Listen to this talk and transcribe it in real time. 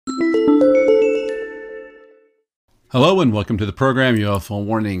Hello and welcome to the program UFO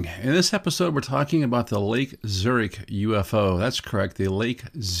Warning. In this episode, we're talking about the Lake Zurich UFO. That's correct, the Lake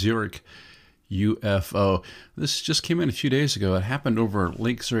Zurich UFO. This just came in a few days ago. It happened over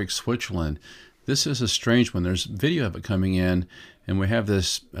Lake Zurich, Switzerland. This is a strange one. There's video of it coming in, and we have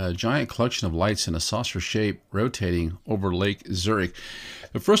this giant collection of lights in a saucer shape rotating over Lake Zurich.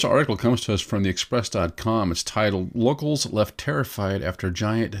 The first article comes to us from theexpress.com. It's titled, "Locals Left Terrified After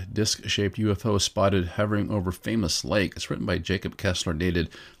Giant Disc-Shaped UFO Spotted Hovering Over Famous Lake." It's written by Jacob Kessler, dated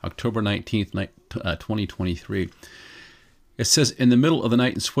October 19th, 2023. It says, in the middle of the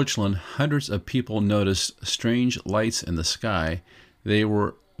night in Switzerland, hundreds of people noticed strange lights in the sky. They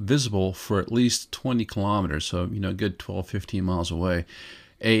were visible for at least 20 kilometers, so, a good 12, 15 miles away.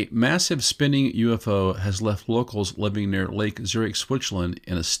 A massive spinning UFO has left locals living near Lake Zurich, Switzerland,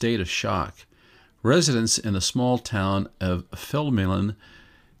 in a state of shock. Residents in the small town of Feldmühlen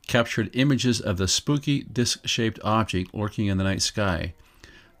captured images of the spooky disc-shaped object lurking in the night sky.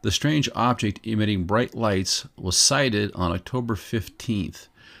 The strange object emitting bright lights was sighted on October 15th.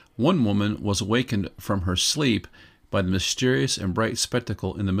 One woman was awakened from her sleep by the mysterious and bright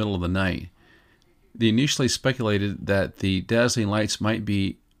spectacle in the middle of the night. They initially speculated that the dazzling lights might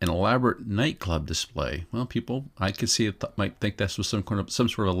be an elaborate nightclub display. Well, I could see it might think this was some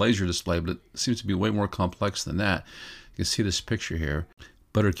sort of a laser display, but it seems to be way more complex than that. You can see this picture here.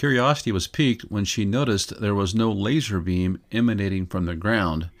 But her curiosity was piqued when she noticed there was no laser beam emanating from the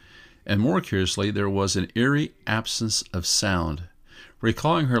ground. And more curiously, there was an eerie absence of sound.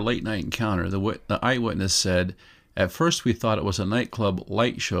 Recalling her late night encounter, the eyewitness said, "At first we thought it was a nightclub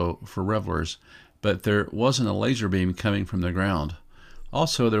light show for revelers, but there wasn't a laser beam coming from the ground.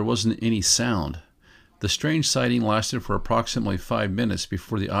 Also, there wasn't any sound. The strange sighting lasted for approximately 5 minutes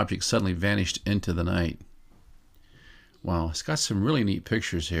before the object suddenly vanished into the night." Wow, it's got some really neat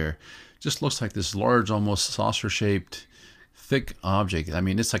pictures here. Just looks like this large, almost saucer-shaped, thick object. I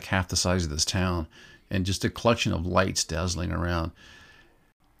mean, it's like half the size of this town, and just a collection of lights dazzling around.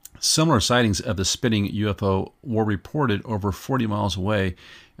 Similar sightings of the spinning UFO were reported over 40 miles away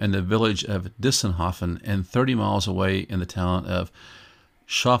in the village of Dissenhofen and 30 miles away in the town of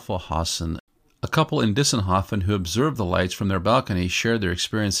Schaffelhausen. A couple in Dissenhofen who observed the lights from their balcony shared their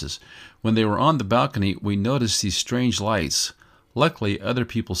experiences. "When they were on the balcony, we noticed these strange lights. Luckily, other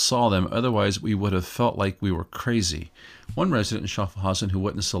people saw them, otherwise we would have felt like we were crazy." One resident in Schaffelhausen who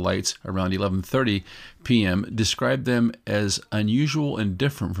witnessed the lights around 11:30 p.m. described them as unusual and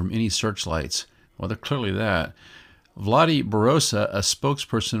different from any searchlights. Well, they're clearly that. Vladi Barossa, a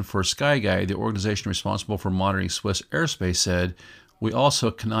spokesperson for Sky Guide, the organization responsible for monitoring Swiss airspace, said, "We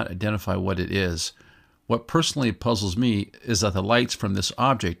also cannot identify what it is. What personally puzzles me is that the lights from this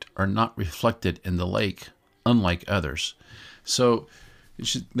object are not reflected in the lake, unlike others." So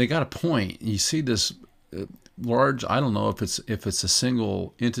they got a point. You see this large, I don't know if it's a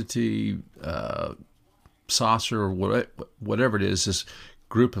single entity, saucer or whatever it is, this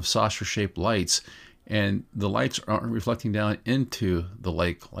group of saucer-shaped lights, and the lights aren't reflecting down into the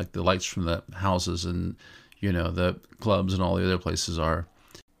lake like the lights from the houses and the clubs and all the other places are.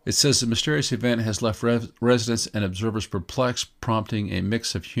 It says the mysterious event has left residents and observers perplexed, prompting a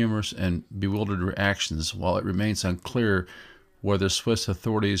mix of humorous and bewildered reactions. While it remains unclear whether Swiss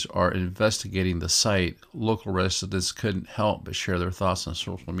authorities are investigating the site, local residents couldn't help but share their thoughts on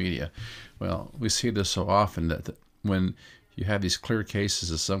social media. Well, we see this so often that when you have these clear cases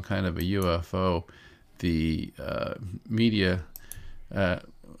of some kind of a UFO, the media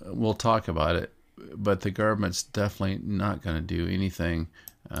will talk about it, but the government's definitely not going to do anything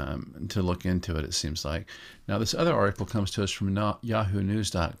to look into it, it seems like. Now, this other article comes to us from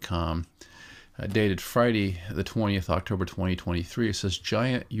yahoonews.com. Dated Friday the 20th, October 2023. It says,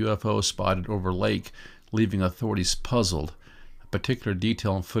 "Giant UFO spotted over lake, leaving authorities puzzled. A particular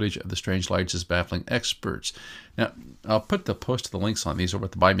detail and footage of the strange lights is baffling experts." Now, I'll put the links on these over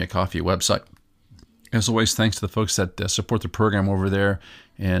at the Buy Me a Coffee website. As always, thanks to the folks that support the program over there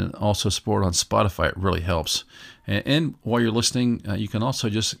and also support on Spotify. It really helps. And while you're listening, you can also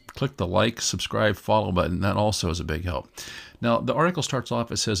just click the like, subscribe, follow button. That also is a big help. Now, the article starts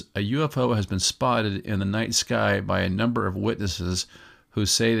off, it says, "A UFO has been spotted in the night sky by a number of witnesses who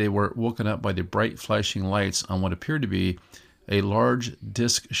say they were woken up by the bright flashing lights on what appeared to be a large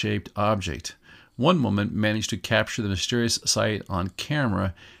disc-shaped object. One woman managed to capture the mysterious sight on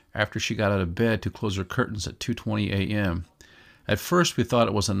camera after she got out of bed to close her curtains at 2:20 a.m. "At first, we thought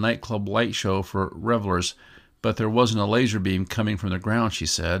it was a nightclub light show for revelers, but there wasn't a laser beam coming from the ground," she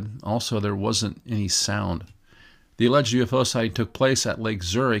said. "Also, there wasn't any sound." The alleged UFO sighting took place at Lake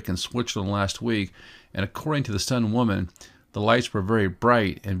Zurich in Switzerland last week, and according to the stunned woman, The lights were very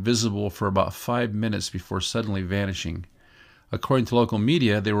bright and visible for about 5 minutes before suddenly vanishing. According to local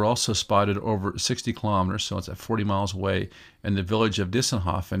media, they were also spotted over 60 kilometers, so it's at 40 miles away, in the village of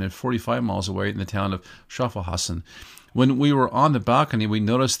Dissenhofen and 45 miles away in the town of Schaffhausen. When we were on the balcony, we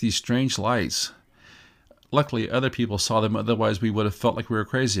noticed these strange lights. Luckily, other people saw them, otherwise we would have felt like we were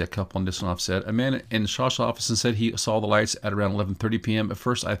crazy, a couple in Dissenhof said. A man in Schaffhausen said he saw the lights at around 11:30 p.m. At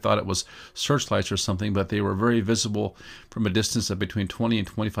first, I thought it was searchlights or something, but they were very visible from a distance of between 20 and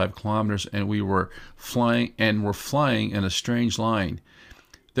 25 kilometers, and we were flying in a strange line.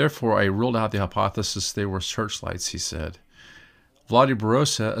 Therefore, I ruled out the hypothesis they were searchlights, he said. Vladi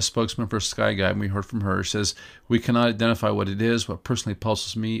Barossa, a spokesman for Sky Guide, we heard from her, says, "We cannot identify what it is. What personally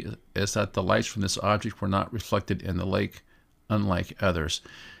puzzles me is that the lights from this object were not reflected in the lake, unlike others."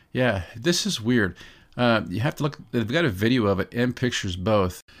 Yeah, this is weird. You have to look. They've got a video of it and pictures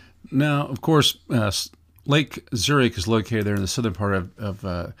both. Now, of course, Lake Zurich is located there in the southern part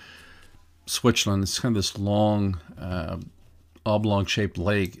of Switzerland. It's kind of this long, oblong-shaped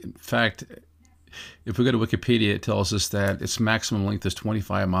lake. In fact, if we go to Wikipedia, it tells us that its maximum length is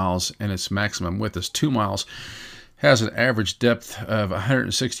 25 miles and its maximum width is 2 miles. Has an average depth of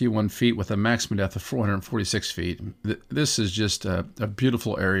 161 feet with a maximum depth of 446 feet. This is just a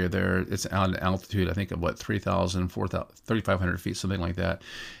beautiful area there. It's out at altitude, I think, of 3,000, 3,500 feet, something like that.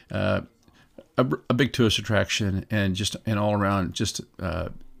 A big tourist attraction and just an all-around just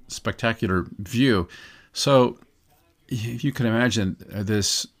spectacular view. So if you can imagine,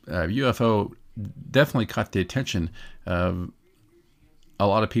 this UFO definitely caught the attention of a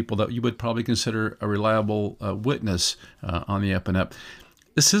lot of people that you would probably consider a reliable witness on the up and up.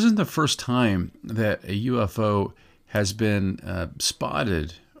 This isn't the first time that a UFO has been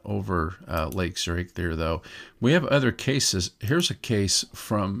spotted over Lake Zurich there, though. We have other cases. Here's a case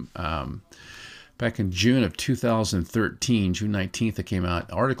from back in June of 2013, June 19th, it came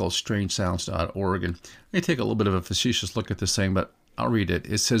out, article strangesounds.org. And let me take a little bit of a facetious look at this thing, but I'll read it.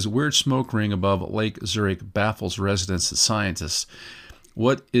 It says, "Weird smoke ring above Lake Zurich baffles residents and scientists."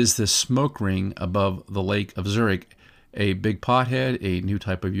 What is this smoke ring above the Lake of Zurich? A big pothead, a new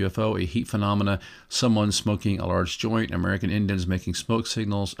type of UFO, a heat phenomena, someone smoking a large joint, American Indians making smoke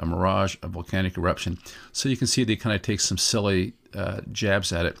signals, a mirage, a volcanic eruption. So you can see they kind of take some silly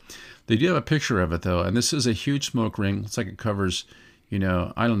jabs at it. They do have a picture of it, though, and this is a huge smoke ring. Looks like it covers,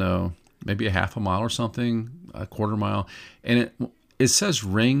 I don't know, maybe a half a mile or something, a quarter mile. And it says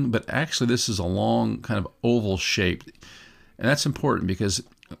ring, but actually this is a long kind of oval shape. And that's important because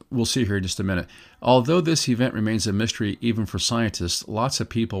we'll see here in just a minute. Although this event remains a mystery even for scientists, lots of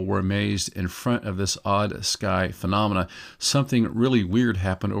people were amazed in front of this odd sky phenomena. Something really weird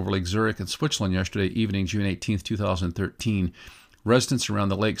happened over Lake Zurich in Switzerland yesterday evening, June 18th, 2013. Residents around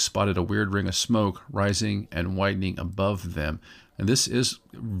the lake spotted a weird ring of smoke rising and widening above them. And this is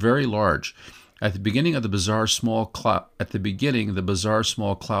very large. At the beginning, the bizarre small cloud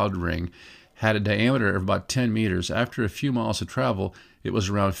ring had a diameter of about 10 meters. After a few miles of travel, it was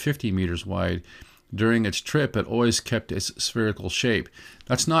around 50 meters wide. During its trip, it always kept its spherical shape.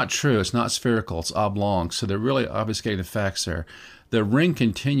 That's not true. It's not spherical. It's oblong. So they're really obfuscating the facts there. The ring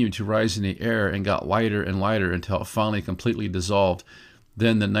continued to rise in the air and got lighter and lighter until it finally completely dissolved.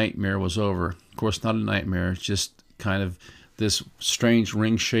 Then the nightmare was over. Of course, not a nightmare. It's just kind of this strange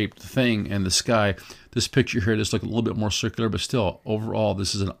ring-shaped thing in the sky. This picture here just looks a little bit more circular, but still, overall,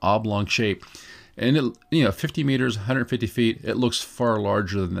 this is an oblong shape. And, 50 meters, 150 feet, it looks far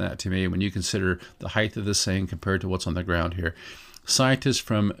larger than that to me when you consider the height of this thing compared to what's on the ground here. Scientists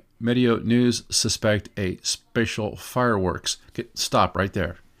from Meteo News suspect a spatial fireworks. Okay, stop right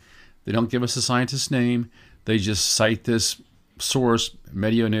there. They don't give us the scientist's name. They just cite this source,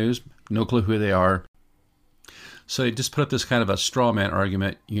 Meteo News, no clue who they are. So they just put up this kind of a straw man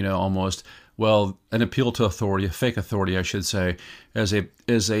argument, almost, well, an appeal to authority, a fake authority, I should say, as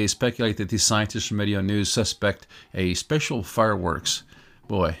they speculate that these scientists from Meteo News suspect a spatial fireworks,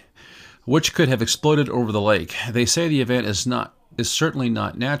 which could have exploded over the lake. They say the event is certainly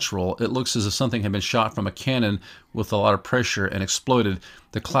not natural. It looks as if something had been shot from a cannon with a lot of pressure and exploded.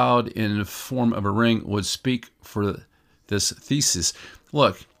 The cloud in the form of a ring would speak for this thesis.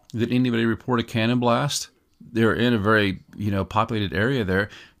 Look, did anybody report a cannon blast? They're in a very, populated area there.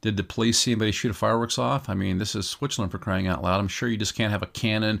 Did the police see anybody shoot fireworks off? I mean, this is Switzerland, for crying out loud. I'm sure you just can't have a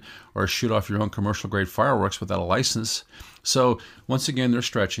cannon or shoot off your own commercial-grade fireworks without a license. So, once again, they're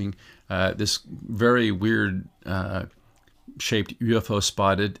stretching. This very weird shaped UFO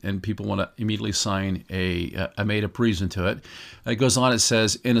spotted, and people want to immediately sign a made-up reason to it. It goes on, it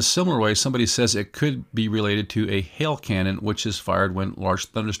says, in a similar way, somebody says it could be related to a hail cannon, which is fired when large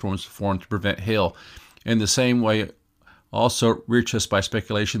thunderstorms form to prevent hail. In the same way, also reached us by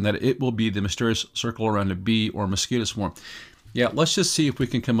speculation that it will be the mysterious circle around a bee or mosquito swarm. Yeah, let's just see if we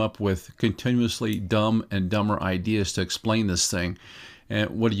can come up with continuously dumb and dumber ideas to explain this thing. And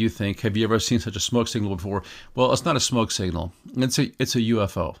what do you think? Have you ever seen such a smoke signal before? Well, it's not a smoke signal. It's a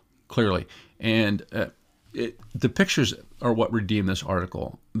UFO, clearly. And the pictures are what redeem this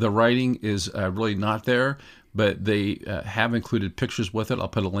article. The writing is really not there, but they have included pictures with it. I'll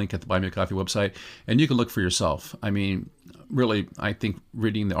put a link at the Buy Me a Coffee website, and you can look for yourself. I mean, really, I think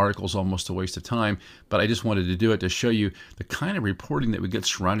reading the article is almost a waste of time, but I just wanted to do it to show you the kind of reporting that we get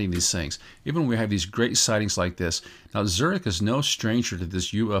surrounding these things. Even when we have these great sightings like this. Now, Zurich is no stranger to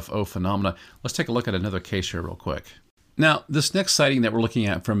this UFO phenomena. Let's take a look at another case here real quick. Now, this next sighting that we're looking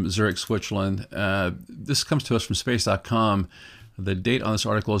at from Zurich, Switzerland, this comes to us from space.com. The date on this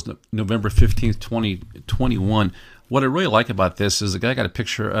article is November 15th, 2021. What I really like about this is the guy got a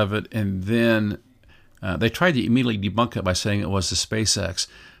picture of it, and then they tried to immediately debunk it by saying it was the SpaceX.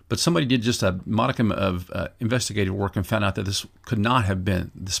 But somebody did just a modicum of investigative work and found out that this could not have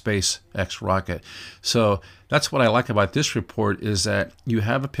been the SpaceX rocket. So that's what I like about this report, is that you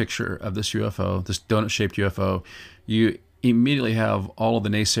have a picture of this UFO, this donut-shaped UFO. You immediately have all of the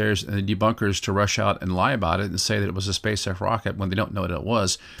naysayers and the debunkers to rush out and lie about it and say that it was a SpaceX rocket when they don't know what it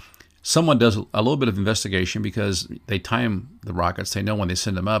was. Someone does a little bit of investigation because they time the rockets. They know when they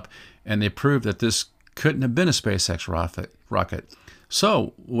send them up, and they prove that this couldn't have been a SpaceX rocket.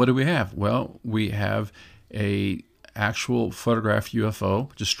 So what do we have? Well, we have a actual photographed UFO,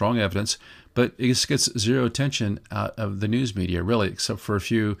 which is strong evidence, but it just gets zero attention out of the news media, really, except for a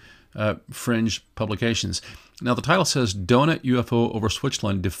few fringe publications. Now, the title says, Donut UFO over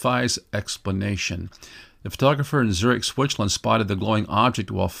Switzerland defies explanation. The photographer in Zurich, Switzerland, spotted the glowing object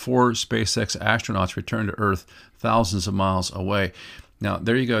while 4 SpaceX astronauts returned to Earth thousands of miles away. Now,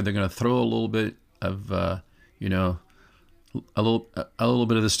 there you go. They're going to throw a little bit of, a little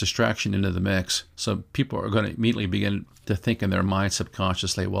bit of this distraction into the mix. So people are going to immediately begin to think in their mind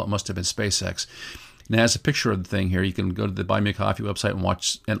subconsciously, well, it must have been SpaceX. Now, as a picture of the thing here, you can go to the Buy Me a Coffee website and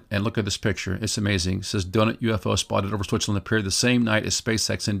watch and look at this picture. It's amazing. It says, Donut UFO spotted over Switzerland appeared the same night as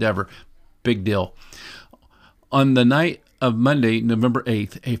SpaceX Endeavour. Big deal. On the night of Monday, November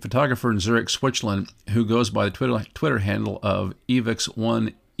 8th, a photographer in Zurich, Switzerland, who goes by the Twitter handle of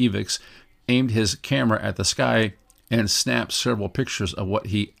Evix1Evix, aimed his camera at the sky and snapped several pictures of what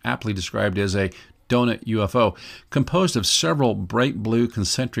he aptly described as a donut UFO, composed of several bright blue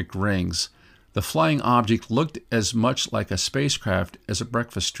concentric rings. The flying object looked as much like a spacecraft as a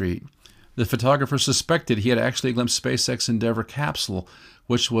breakfast treat. The photographer suspected he had actually glimpsed SpaceX Endeavour capsule,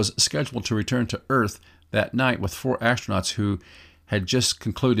 which was scheduled to return to Earth that night with 4 astronauts who had just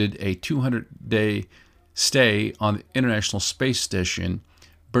concluded a 200-day stay on the International Space Station.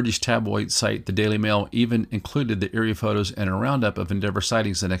 British tabloid site The Daily Mail even included the eerie photos and a roundup of Endeavour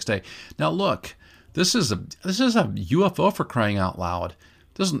sightings the next day. Now look, this is a UFO, for crying out loud.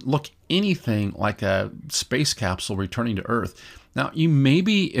 It doesn't look anything like a space capsule returning to Earth. Now, you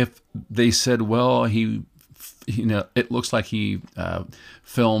maybe if they said, well, it looks like he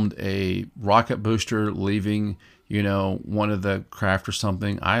filmed a rocket booster leaving, one of the craft or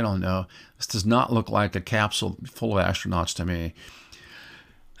something. I don't know. This does not look like a capsule full of astronauts to me.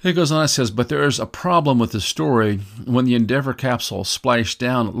 It goes on, it says, but there is a problem with the story. When the Endeavour capsule splashed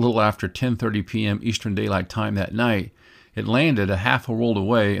down a little after 10:30 p.m. Eastern Daylight Time that night, it landed a half a world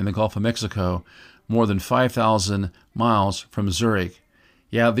away in the Gulf of Mexico, more than 5,000 miles from Zurich.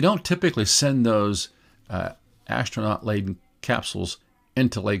 Yeah, they don't typically send those astronaut-laden capsules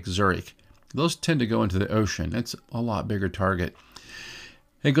into Lake Zurich. Those tend to go into the ocean. It's a lot bigger target.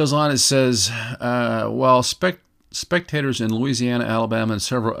 It goes on, it says, while spectators in Louisiana, Alabama, and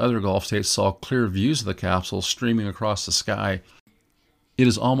several other Gulf states saw clear views of the capsule streaming across the sky, it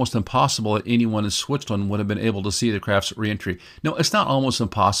is almost impossible that anyone in Switzerland would have been able to see the craft's reentry. No, it's not almost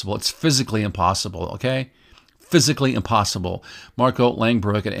impossible. It's physically impossible, okay? Physically impossible. Marco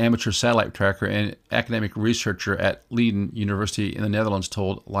Langbroek, an amateur satellite tracker and academic researcher at Leiden University in the Netherlands,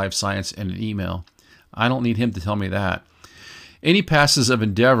 told Live Science in an email. I don't need him to tell me that. Any passes of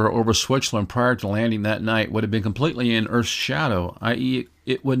Endeavour over Switzerland prior to landing that night would have been completely in Earth's shadow, i.e.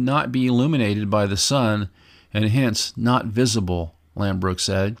 it would not be illuminated by the sun and hence not visible, Langbroek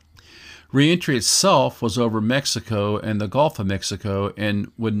said. Reentry itself was over Mexico and the Gulf of Mexico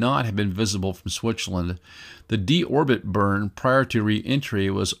and would not have been visible from Switzerland. The deorbit burn prior to reentry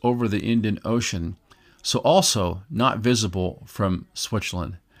was over the Indian Ocean, so also not visible from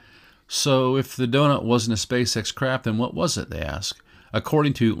Switzerland. So if the donut wasn't a SpaceX craft, then what was it, they ask.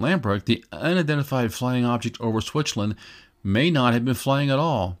 According to Langbroek, the unidentified flying object over Switzerland may not have been flying at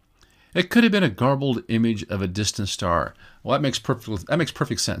all. It could have been a garbled image of a distant star. Well, that makes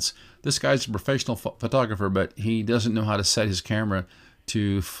perfect sense. This guy's a professional photographer, but he doesn't know how to set his camera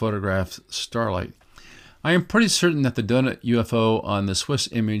to photograph starlight. I am pretty certain that the donut UFO on the Swiss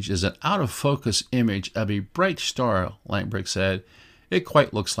image is an out-of-focus image of a bright star, Langbrick said. It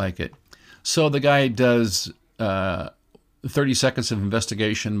quite looks like it. So the guy does 30 seconds of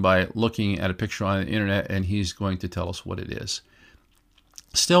investigation by looking at a picture on the internet, and he's going to tell us what it is.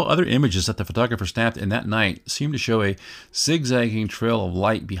 Still, other images that the photographer snapped in that night seem to show a zigzagging trail of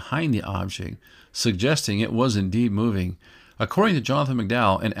light behind the object, suggesting it was indeed moving. According to Jonathan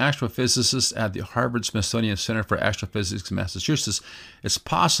McDowell, an astrophysicist at the Harvard-Smithsonian Center for Astrophysics in Massachusetts, it's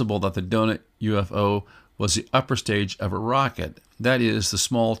possible that the donut UFO was the upper stage of a rocket. That is, the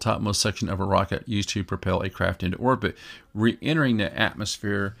small topmost section of a rocket used to propel a craft into orbit, re-entering the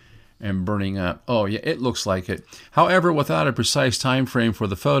atmosphere and burning up. Oh yeah, it looks like it. However, without a precise time frame for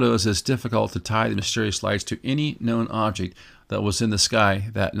the photos, it's difficult to tie the mysterious lights to any known object that was in the sky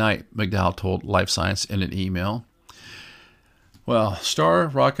that night, McDowell told Life Science in an email. Well, star,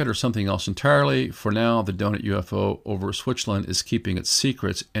 rocket, or something else entirely. For now, the donut UFO over Switzerland is keeping its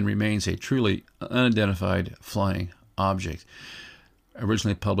secrets and remains a truly unidentified flying object.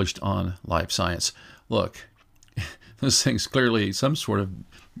 Originally published on Life Science. Look, this thing's clearly some sort of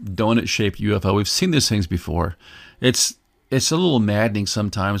donut-shaped UFO. We've seen these things before. It's a little maddening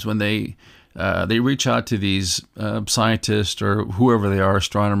sometimes when they reach out to these scientists or whoever they are,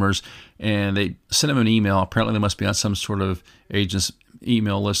 astronomers, and they send them an email. Apparently, they must be on some sort of agent's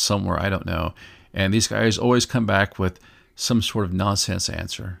email list somewhere. I don't know. And these guys always come back with some sort of nonsense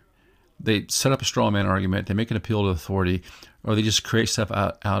answer. They set up a straw man argument. They make an appeal to authority, or they just create stuff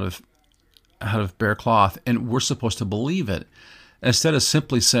out of bare cloth, and we're supposed to believe it instead of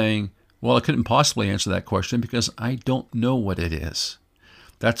simply saying, "Well, I couldn't possibly answer that question because I don't know what it is."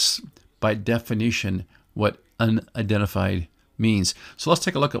 That's by definition what unidentified means. So let's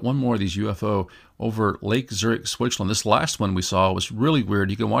take a look at one more of these UFO over Lake Zurich, Switzerland. This last one we saw was really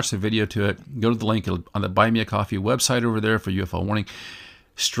weird. You can watch the video to it. Go to the link on the Buy Me a Coffee website over there for UFO warning.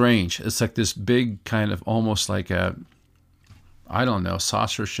 Strange. It's like this big kind of almost like a, I don't know,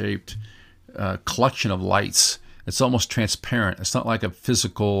 saucer-shaped collection of lights. It's almost transparent. It's not like a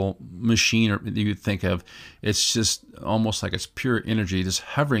physical machine that you'd think of. It's just almost like it's pure energy just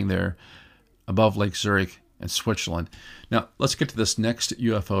hovering there above Lake Zurich in Switzerland. Now, let's get to this next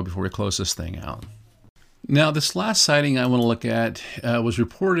UFO before we close this thing out. Now, this last sighting I want to look at was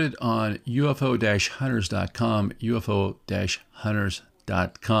reported on UFO-hunters.com,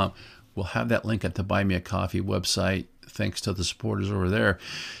 UFO-hunters.com. We'll have that link at the Buy Me a Coffee website, thanks to the supporters over there.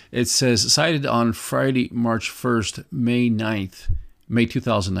 It says, sighted on Friday, March 1st, May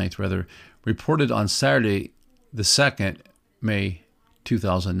 2009, reported on Saturday, the 2nd, May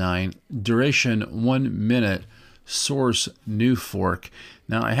 2009, duration 1 minute, source New Fork.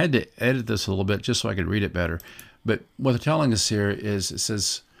 Now, I had to edit this a little bit just so I could read it better, but what they're telling us here is, it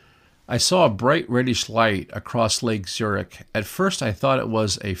says, I saw a bright reddish light across Lake Zurich. At first, I thought it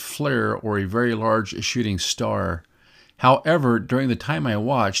was a flare or a very large shooting star. However, during the time I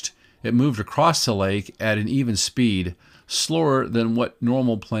watched, it moved across the lake at an even speed, slower than what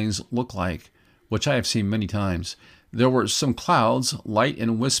normal planes look like, which I have seen many times. There were some clouds, light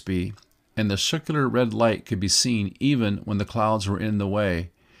and wispy, and the circular red light could be seen even when the clouds were in the way.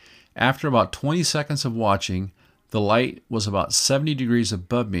 After about 20 seconds of watching, the light was about 70 degrees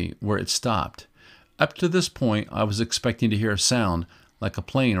above me where it stopped. Up to this point, I was expecting to hear a sound, like a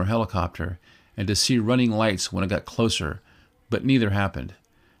plane or helicopter, and to see running lights when it got closer, but neither happened.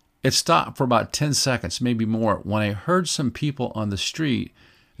 It stopped for about 10 seconds, maybe more, when I heard some people on the street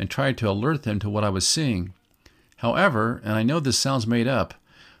and tried to alert them to what I was seeing. However, and I know this sounds made up,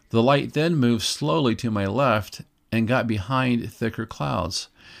 the light then moved slowly to my left and got behind thicker clouds.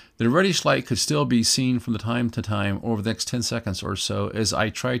 The reddish light could still be seen from time to time over the next 10 seconds or so as I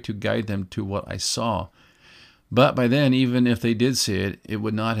tried to guide them to what I saw. But by then, even if they did see it, it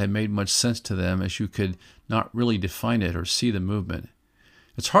would not have made much sense to them, as you could not really define it or see the movement.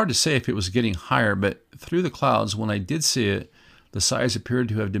 It's hard to say if it was getting higher, but through the clouds, when I did see it, the size appeared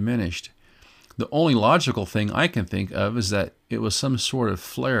to have diminished. The only logical thing I can think of is that it was some sort of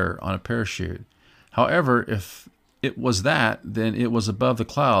flare on a parachute. However, if it was that, then it was above the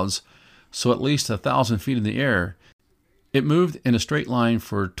clouds, so at least 1,000 feet in the air. It moved in a straight line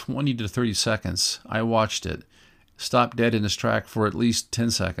for 20 to 30 seconds. I watched it, stopped dead in its track for at least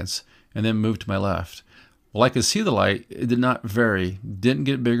 10 seconds, and then moved to my left. Well, I could see the light. It did not vary, didn't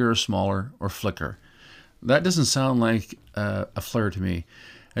get bigger or smaller or flicker. That doesn't sound like a flare to me.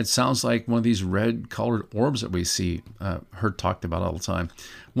 It sounds like one of these red-colored orbs that we see, heard talked about all the time.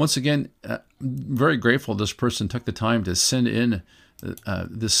 Once again, very grateful this person took the time to send in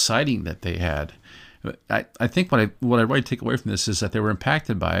this sighting that they had. I think what I really take away from this is that they were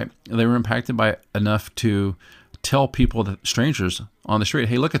impacted by it. They were impacted by it enough to tell people, that strangers on the street,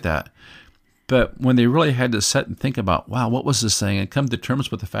 hey, look at that. But when they really had to sit and think about, wow, what was this thing, and come to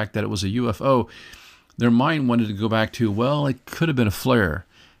terms with the fact that it was a UFO, their mind wanted to go back to, well, it could have been a flare.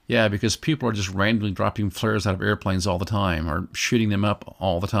 Yeah, because people are just randomly dropping flares out of airplanes all the time, or shooting them up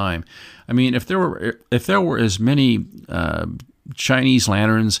all the time. I mean, if there were as many Chinese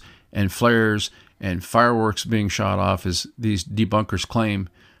lanterns and flares and fireworks being shot off as these debunkers claim,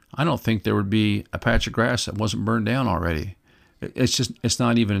 I don't think there would be a patch of grass that wasn't burned down already. It's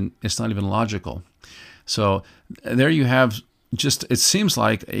not even logical. So there you have, just, it seems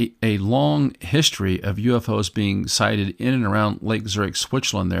like a long history of UFOs being sighted in and around Lake Zurich,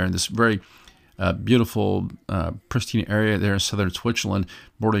 Switzerland, there in this very beautiful, pristine area there in southern Switzerland,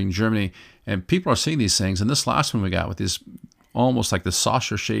 bordering Germany. And people are seeing these things. And this last one we got with this almost like the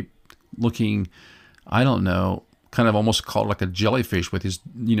saucer-shaped looking, I don't know, kind of almost called like a jellyfish with these,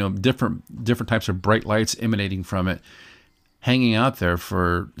 different types of bright lights emanating from it, hanging out there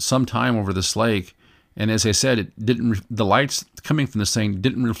for some time over this lake. And as I said, the lights coming from this thing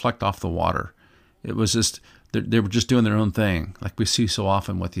didn't reflect off the water. It was just, they were just doing their own thing, like we see so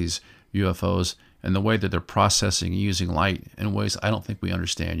often with these UFOs, and the way that they're processing and using light in ways I don't think we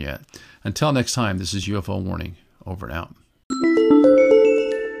understand yet. Until next time, this is UFO Warning, over and out.